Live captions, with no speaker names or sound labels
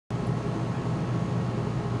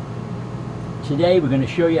Today we're going to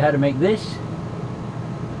show you how to make this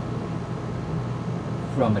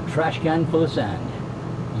from a trash can full of sand.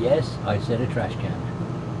 Yes, I said a trash can.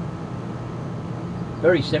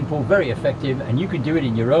 Very simple, very effective, and you can do it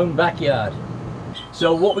in your own backyard.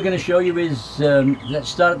 So what we're going to show you is, let's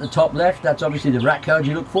start at the top left. That's obviously the rack card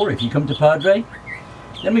you look for if you come to Padre.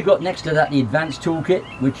 Then we've got next to that the advanced toolkit,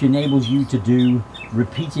 which enables you to do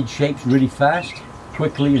repeated shapes really fast,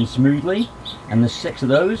 quickly and smoothly, and there's 6 of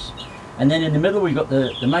those. And then in the middle we've got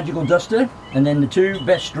the magical duster, and then the 2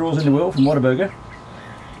 best straws in the world from Whataburger.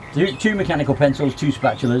 2 mechanical pencils, 2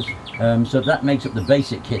 spatulas, so that makes up the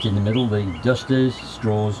basic kit in the middle, the dusters,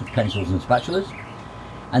 straws, pencils and spatulas.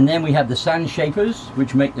 And then we have the sand shapers,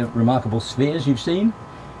 which make the remarkable spheres you've seen.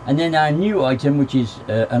 And then our new item, which is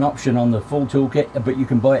an option on the full toolkit, but you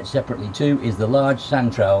can buy it separately too, is the large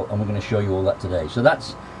sand trowel, and we're going to show you all that today. So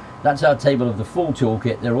that's our table of the full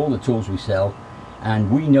toolkit. They're all the tools we sell,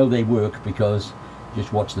 and we know they work because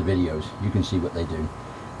just watch the videos, you can see what they do.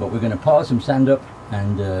 But we're going to pile some sand up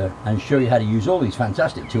and show you how to use all these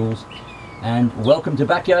fantastic tools. And welcome to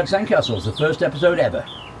Backyard Sandcastles, the first episode ever.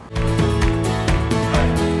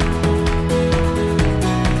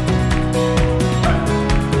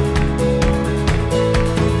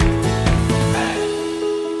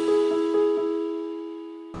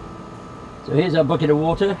 So here's our bucket of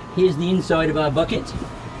water. Here's the inside of our bucket.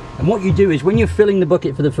 And what you do is when you're filling the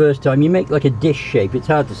bucket for the first time, you make like a dish shape. It's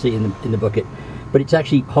hard to see in the bucket, but it's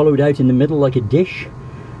actually hollowed out in the middle like a dish.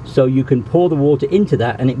 So you can pour the water into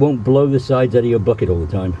that and it won't blow the sides out of your bucket all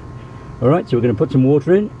the time. Alright, so we're going to put some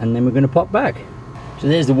water in and then we're going to pop back. So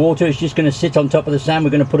there's the water. It's just going to sit on top of the sand.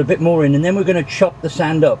 We're going to put a bit more in and then we're going to chop the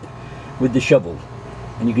sand up with the shovel.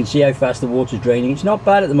 And you can see how fast the water's draining. It's not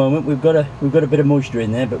bad at the moment. We've got a bit of moisture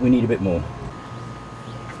in there, but we need a bit more.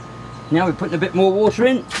 Now we're putting a bit more water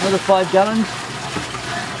in, another 5 gallons.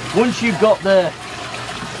 Once you've got the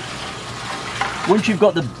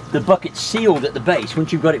bucket sealed at the base,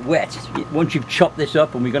 once you've got it wet, once you've chopped this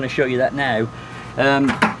up, and we're going to show you that now,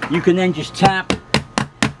 you can then just tap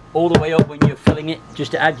all the way up when you're filling it,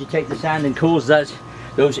 just to agitate the sand and cause those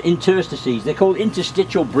interstices. They're called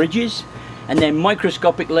interstitial bridges, and they're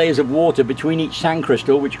microscopic layers of water between each sand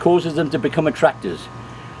crystal, which causes them to become attractors.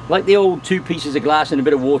 Like the old 2 pieces of glass and a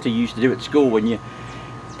bit of water you used to do at school. When you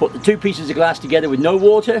put the 2 pieces of glass together with no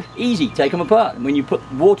water, easy, take them apart. And when you put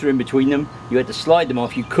water in between them, you had to slide them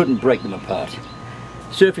off, you couldn't break them apart.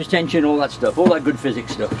 Surface tension, all that stuff, all that good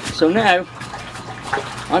physics stuff. So now,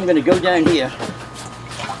 I'm going to go down here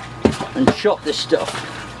and chop this stuff.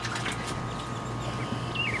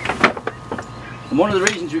 And one of the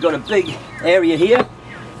reasons we've got a big area here,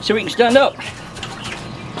 so we can stand up.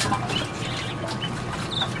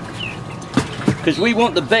 Because we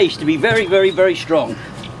want the base to be very, very, very strong.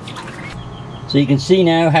 So you can see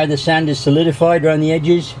now how the sand is solidified around the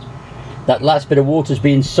edges. That last bit of water is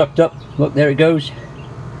being sucked up. Look, there it goes.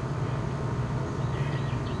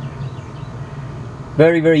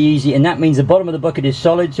 Very, very easy, and that means the bottom of the bucket is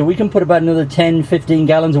solid, so we can put about another 10-15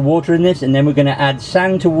 gallons of water in this, and then we're going to add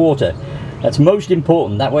sand to water. That's most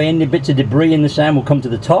important. That way any bits of debris in the sand will come to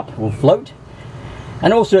the top, will float.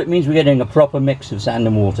 And also it means we're getting a proper mix of sand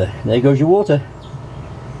and water. There goes your water.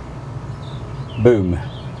 Boom.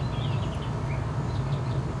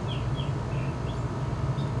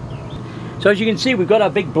 So as you can see, we've got our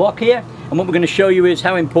big block here, and what we're going to show you is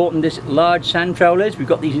how important this large sand trowel is. We've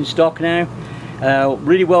got these in stock now.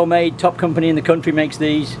 Really well made, top company in the country makes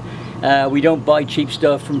these. We don't buy cheap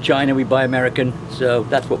stuff from China, we buy American, so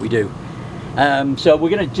that's what we do. So we're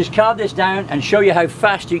going to just carve this down and show you how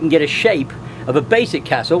fast you can get a shape of a basic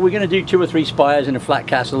castle. We're going to do 2 or 3 spires and a flat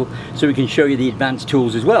castle so we can show you the advanced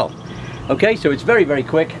tools as well. Okay, so it's very, very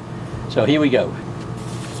quick. So here we go.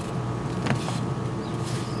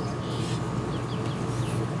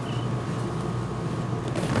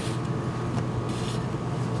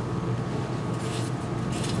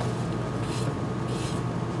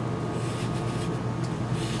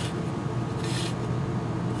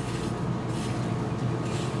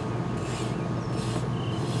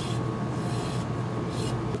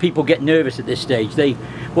 People get nervous at this stage.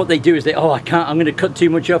 What they do is oh, I'm going to cut too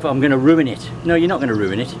much off, I'm going to ruin it. No, you're not going to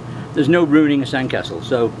ruin it. There's no ruining a sandcastle,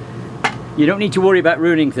 so you don't need to worry about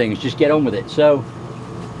ruining things, just get on with it. So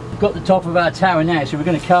we've got the top of our tower now, so we're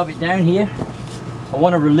going to carve it down here. I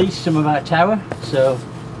want to release some of our tower, so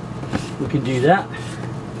we can do that.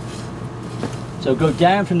 So go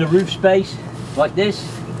down from the roof space like this.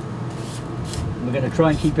 We're going to try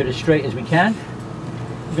and keep it as straight as we can.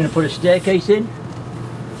 We're going to put a staircase in.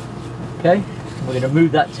 Okay, we're going to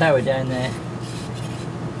move that tower down there,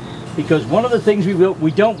 because one of the things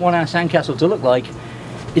we don't want our sandcastle to look like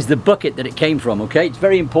is the bucket that it came from, okay? It's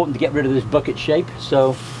very important to get rid of this bucket shape,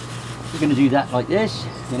 so we're going to do that like this.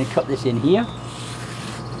 We're going to cut this in here,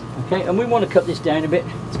 okay? And we want to cut this down a bit.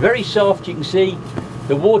 It's very soft, you can see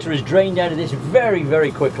the water is drained out of this very,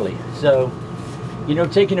 very quickly. So, you know,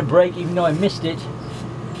 taking a break, even though I missed it,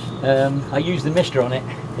 I used the mister on it,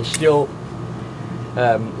 it's still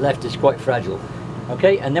left is quite fragile.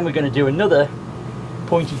 Okay, and then we're going to do another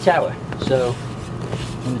pointy tower. So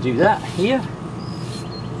I'm going to do that here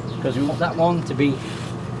because we want that one to be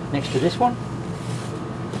next to this one.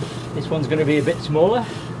 This one's going to be a bit smaller,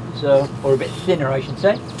 so, or a bit thinner I should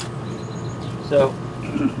say. So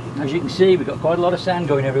as you can see, we've got quite a lot of sand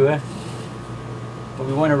going everywhere, but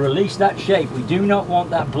we want to release that shape. We do not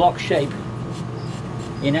want that block shape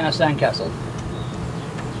in our sandcastle.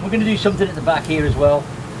 We're going to do something at the back here as well.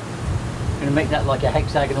 We're going to make that like a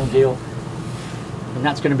hexagonal deal, and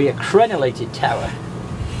that's going to be a crenellated tower.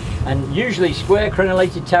 And usually square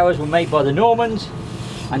crenellated towers were made by the Normans,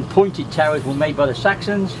 and pointed towers were made by the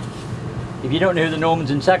Saxons. If you don't know who the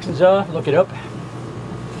Normans and Saxons are, look it up.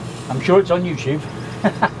 I'm sure it's on YouTube.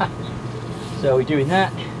 So we're doing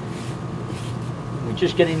that. We're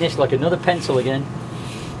just getting this like another pencil again,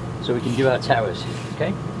 so we can do our towers.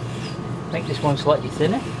 Okay, make this one slightly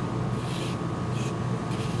thinner.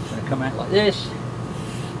 Going to come out like this,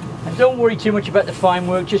 and don't worry too much about the fine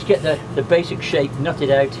work, just get the basic shape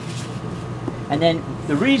knotted out. And then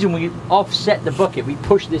the reason we offset the bucket, we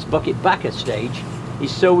push this bucket back a stage,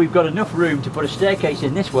 is so we've got enough room to put a staircase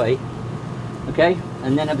in this way, okay,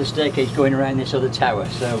 and then have the staircase going around this other tower.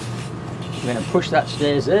 So we're going to push that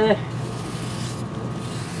stairs there.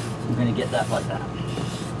 We're going to get that like that.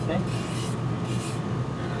 Okay.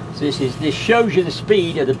 So this shows you the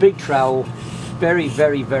speed of the big trowel, very,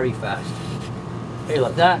 very, very fast. Okay,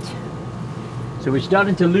 like that. So we're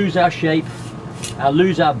starting to lose our shape,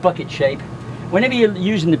 lose our bucket shape. Whenever you're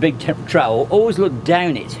using the big trowel, always look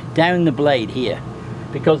down it, down the blade here,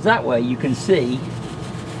 because that way you can see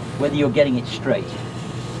whether you're getting it straight.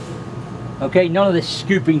 Okay, none of this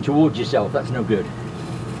scooping towards yourself, that's no good.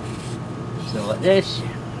 So like this.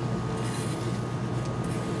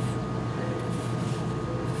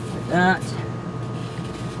 That.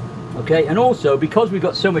 Okay, and also because we've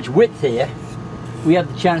got so much width here, we have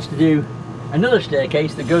the chance to do another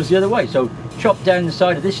staircase that goes the other way. So chop down the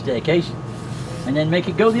side of this staircase and then make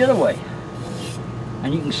it go the other way.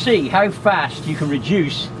 And you can see how fast you can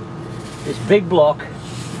reduce this big block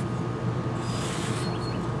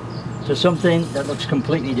to something that looks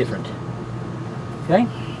completely different. Okay,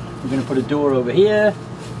 we're going to put a door over here.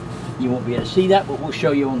 You won't be able to see that, but we'll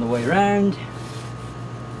show you on the way around.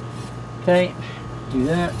 Okay, do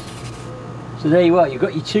that. So there you are, you've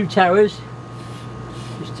got your two towers.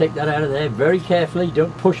 Just take that out of there very carefully,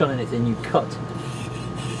 don't push on anything, you cut.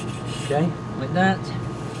 Okay, like that.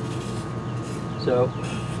 So,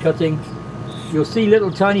 cutting. You'll see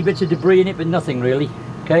little tiny bits of debris in it, but nothing really.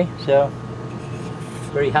 Okay, so,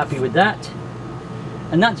 very happy with that.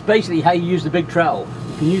 And that's basically how you use the big trowel.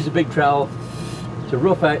 You can use the big trowel to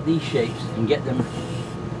rough out these shapes and get them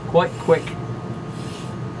quite quick,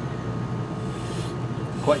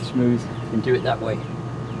 quite smooth, and do it that way.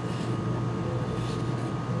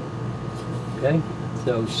 Okay,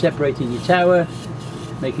 so separating your tower,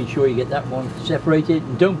 making sure you get that one separated,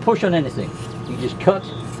 and don't push on anything. You just cut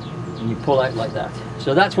and you pull out like that.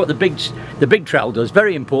 So that's what the big trowel does.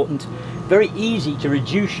 Very important, very easy to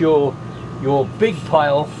reduce your big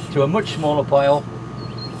pile to a much smaller pile,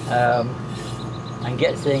 and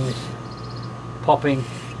get things popping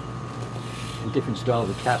in different styles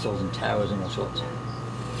of castles and towers and all sorts.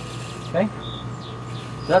 Okay,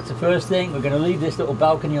 so that's the first thing. We're going to leave this little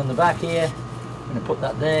balcony on the back here. I'm going to put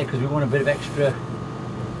that there because we want a bit of extra.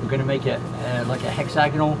 We're going to make it like a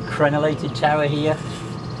hexagonal crenellated tower here.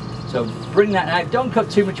 So bring that out. Don't cut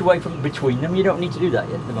too much away from between them. You don't need to do that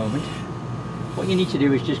yet at the moment. What you need to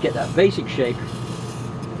do is just get that basic shape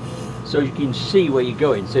so you can see where you're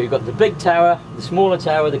going. So you've got the big tower, the smaller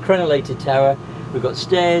tower, the crenellated tower. We've got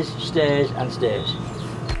stairs, stairs and stairs.